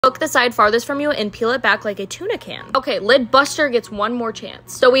Poke the side farthest from you and peel it back like a tuna can. Okay, lid buster gets one more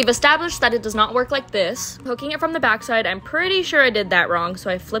chance. So we've established that it does not work like this. Poking it from the backside, I'm pretty sure I did that wrong, so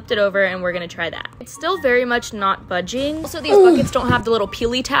I flipped it over and we're gonna try that. It's still very much not budging. Also, these buckets don't have the little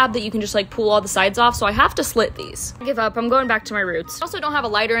peely tab that you can just like pull all the sides off, so I have to slit these. I give up, I'm going back to my roots. I also don't have a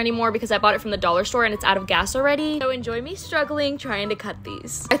lighter anymore because I bought it from the dollar store and it's out of gas already. So enjoy me struggling trying to cut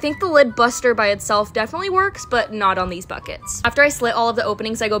these. I think the lid buster by itself definitely works, but not on these buckets. After I slit all of the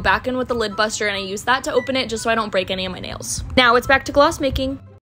openings, I go back in with the lid buster and I use that to open it just so I don't break any of my nails. Now it's back to gloss making.